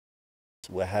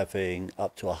We're having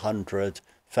up to 100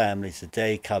 families a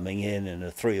day coming in a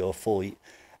 3 or 4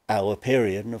 hour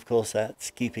period, and of course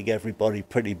that's keeping everybody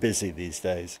pretty busy these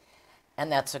days.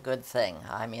 And that's a good thing.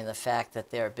 I mean, the fact that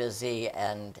they're busy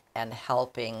and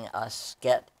helping us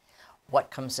get what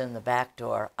comes in the back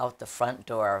door out the front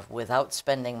door without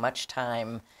spending much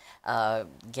time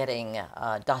getting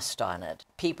dust on it.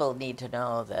 People need to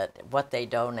know that what they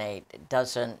donate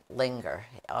doesn't linger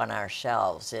on our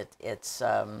shelves. It's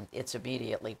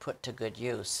immediately put to good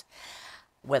use,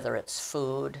 whether it's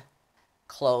food,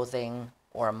 clothing,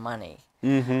 or money.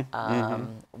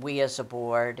 We as a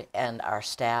board and our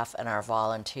staff and our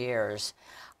volunteers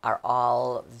are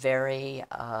all very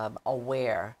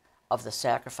aware of the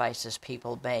sacrifices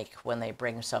people make when they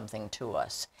bring something to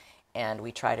us. And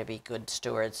we try to be good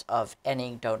stewards of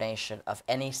any donation of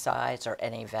any size or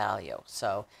any value.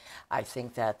 So I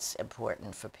think that's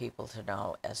important for people to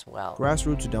know as well.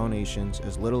 Grassroots donations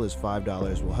as little as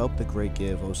 $5 will help the Great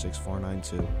Give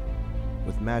 06492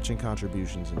 with matching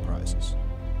contributions and prizes.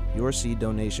 Your seed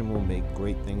donation will make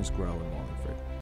great things grow in Wallingford.